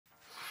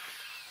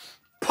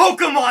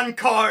Pokémon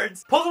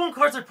Cards! Pokémon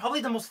Cards are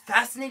probably the most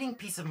fascinating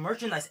piece of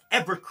merchandise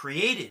ever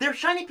created. They're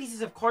shiny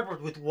pieces of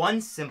cardboard with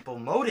one simple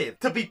motive: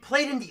 to be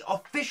played in the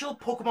official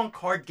Pokémon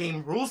card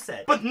game rule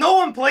set. But no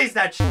one plays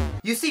that shit.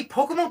 You see,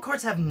 Pokémon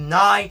Cards have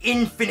 9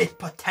 infinite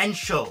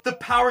potential. The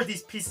power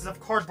these pieces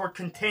of cardboard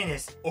contain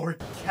is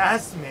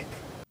orgasmic.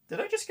 Did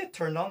I just get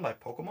turned on by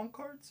Pokémon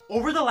Cards?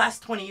 Over the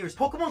last 20 years,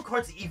 Pokémon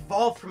Cards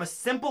evolved from a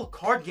simple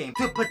card game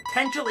to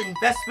potential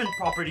investment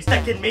properties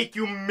that can make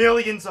you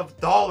millions of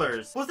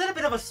dollars. Was that a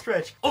bit of a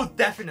stretch? Oh,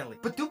 definitely.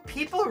 But do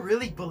people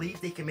really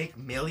believe they can make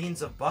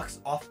millions of bucks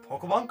off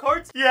Pokémon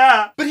Cards?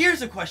 Yeah. But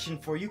here's a question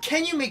for you.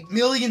 Can you make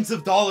millions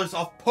of dollars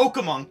off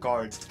Pokémon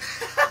Cards?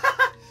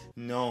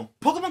 No.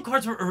 Pokémon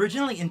Cards were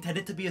originally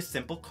intended to be a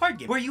simple card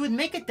game where you would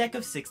make a deck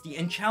of 60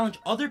 and challenge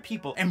other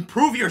people and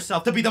prove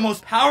yourself to be the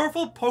most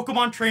powerful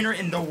Pokémon trainer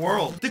in the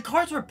world. The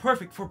cards were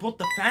perfect for both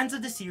the fans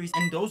of the series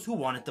and those who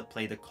wanted to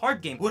play the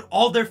card game with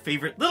all their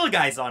favorite little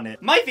guys on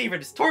it. My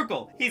favorite is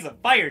Torkoal. He's a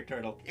fire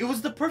turtle. It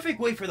was the perfect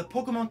way for the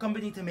Pokémon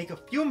company to make a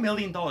few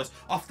 $1,000,000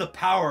 off the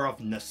power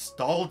of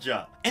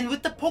nostalgia. And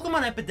with the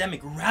Pokémon epidemic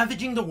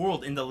ravaging the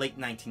world in the late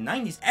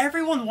 1990s,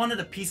 everyone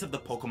wanted a piece of the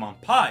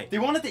Pokémon pie. They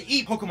wanted to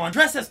eat Pokémon,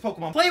 dress as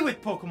Pokémon, play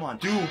with Pokémon,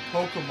 do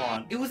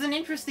Pokémon. It was an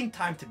interesting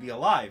time to be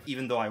alive,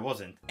 even though I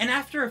wasn't. And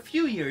after a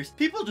few years,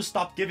 people just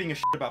stopped giving a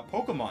shit about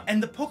Pokémon,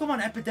 and the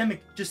Pokémon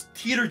epidemic just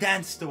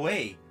teeter-danced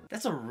away.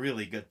 That's a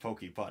really good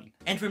Pokepun.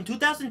 And from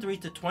 2003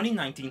 to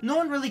 2019, no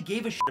one really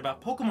gave a shit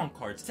about Pokemon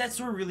cards.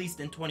 Sets were released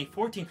in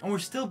 2014 and were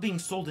still being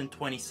sold in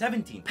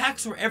 2017.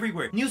 Packs were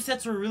everywhere, new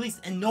sets were released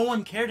and no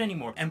one cared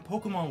anymore, and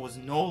Pokemon was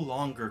no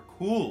longer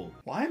cool.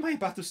 Why am I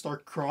about to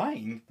start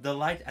crying? The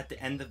light at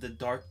the end of the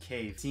dark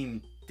cave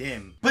seemed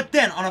dim. But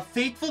then, on a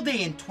fateful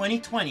day in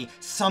 2020,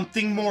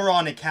 something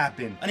moronic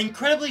happened. An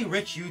incredibly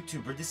rich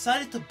YouTuber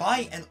decided to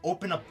buy and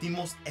open up the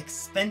most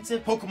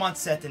expensive Pokemon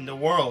set in the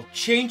world,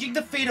 changing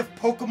the fate of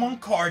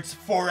Pokemon cards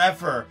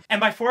forever. And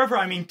by forever,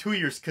 I mean 2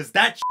 years, cause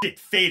that shit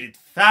faded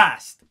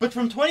fast. But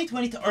from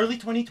 2020 to early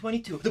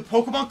 2022, the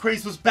Pokemon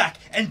craze was back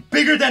and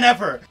bigger than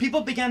ever.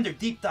 People began their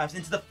deep dives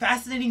into the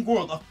fascinating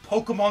world of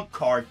Pokemon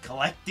card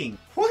collecting.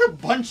 What a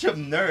bunch of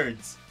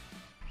nerds.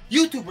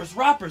 YouTubers,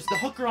 rappers, the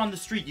hooker on the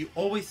street you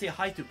always say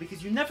hi to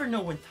because you never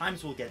know when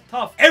times will get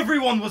tough.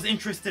 Everyone was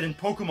interested in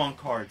Pokemon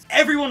cards.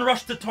 Everyone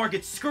rushed to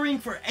Target, scurrying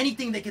for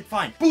anything they could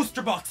find.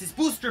 Booster boxes,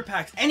 booster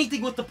packs,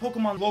 anything with the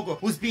Pokemon logo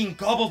was being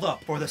gobbled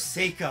up for the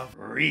sake of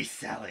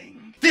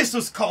reselling. This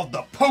was called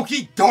the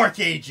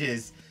Pokedark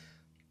Ages.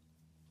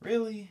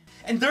 Really?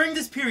 And during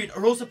this period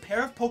arose a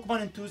pair of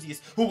Pokemon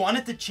enthusiasts who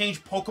wanted to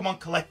change Pokemon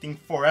collecting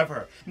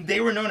forever.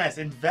 They were known as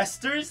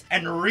investors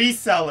and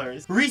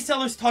resellers.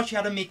 Resellers taught you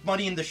how to make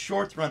money in the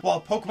short run,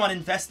 while Pokemon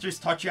investors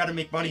taught you how to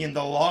make money in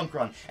the long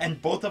run.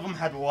 And both of them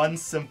had one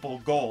simple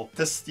goal: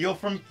 to steal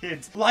from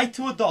kids, lie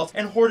to adults,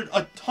 and hoarded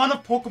a ton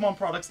of Pokemon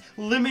products,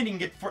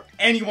 limiting it for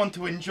anyone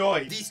to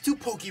enjoy. These two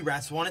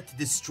Pokerats wanted to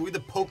destroy the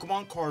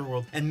Pokemon card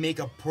world and make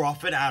a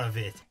profit out of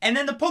it. And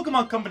then the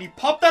Pokemon company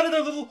popped out of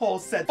their little hole,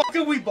 said, "Fuck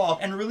it, we ball,"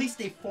 and released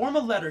a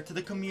formal letter to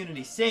the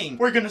community saying,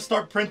 "We're gonna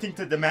start printing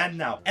to demand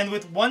now." And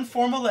with one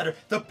formal letter,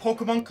 the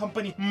Pokemon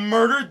company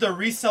murdered the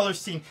reseller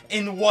scene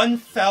in one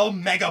fell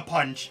mega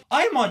punch.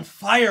 I'm on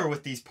fire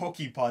with these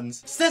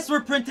Pokepuns. Sets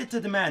were printed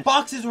to demand,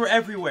 boxes were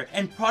everywhere,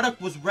 and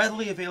product was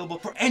readily available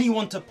for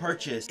anyone to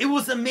purchase. It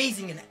was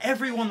amazing and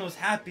everyone was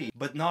happy.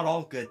 But not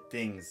all good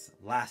things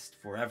last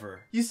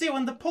forever. You see,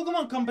 when the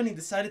Pokemon company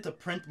decided to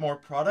print more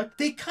product,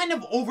 they kind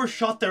of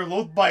overshot their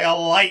load by a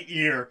light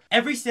year.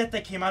 Every set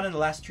that came out in the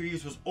last 2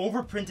 years was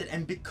overprinted,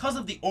 and because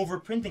of the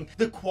overprinting,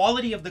 the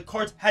quality of the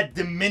cards had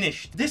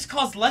diminished. This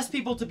caused less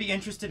people to be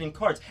interested in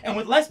cards, and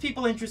with less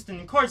people interested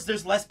in cards,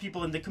 there's less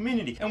people in the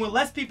community, and with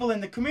less people in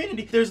the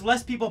community, there's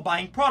less people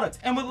buying products,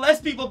 and with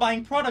less people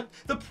buying product,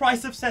 the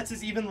price of sets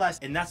is even less,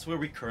 and that's where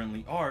we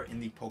currently are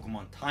in the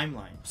Pokemon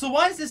timeline. So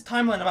why is this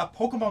timeline about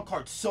Pokemon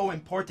cards so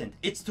important?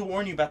 It's to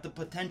warn you about the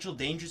potential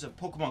dangers of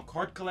Pokemon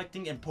card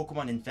collecting and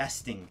Pokemon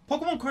investing.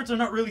 Pokemon cards are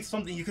not really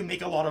something you can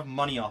make a lot of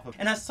money off of,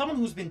 and as someone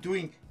who's been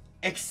doing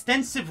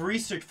extensive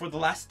research for the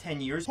last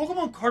 10 years,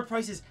 Pokemon card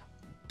prices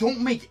don't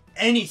make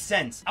any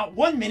sense. At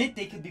 1 minute,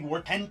 they could be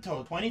worth $10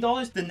 to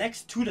 $20, the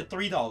next $2 to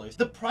 $3.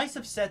 The price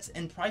of sets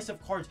and price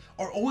of cards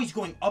are always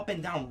going up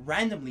and down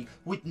randomly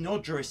with no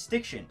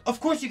jurisdiction. Of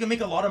course, you can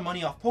make a lot of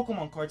money off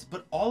Pokemon cards,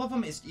 but all of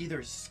them is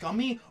either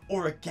scummy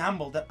or a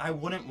gamble that I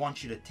wouldn't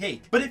want you to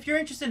take. But if you're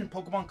interested in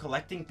Pokemon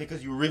collecting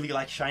because you really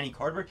like shiny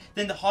cardboard,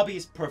 then the hobby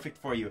is perfect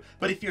for you.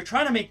 But if you're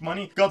trying to make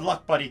money, good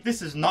luck, buddy.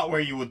 This is not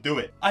where you would do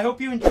it. I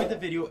hope you enjoyed the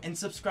video and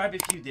subscribe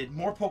if you did.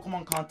 More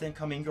Pokemon content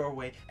coming your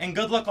way, and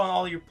good luck on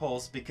all your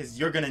polls because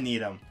you're gonna need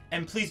them.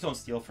 And please don't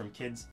steal from kids.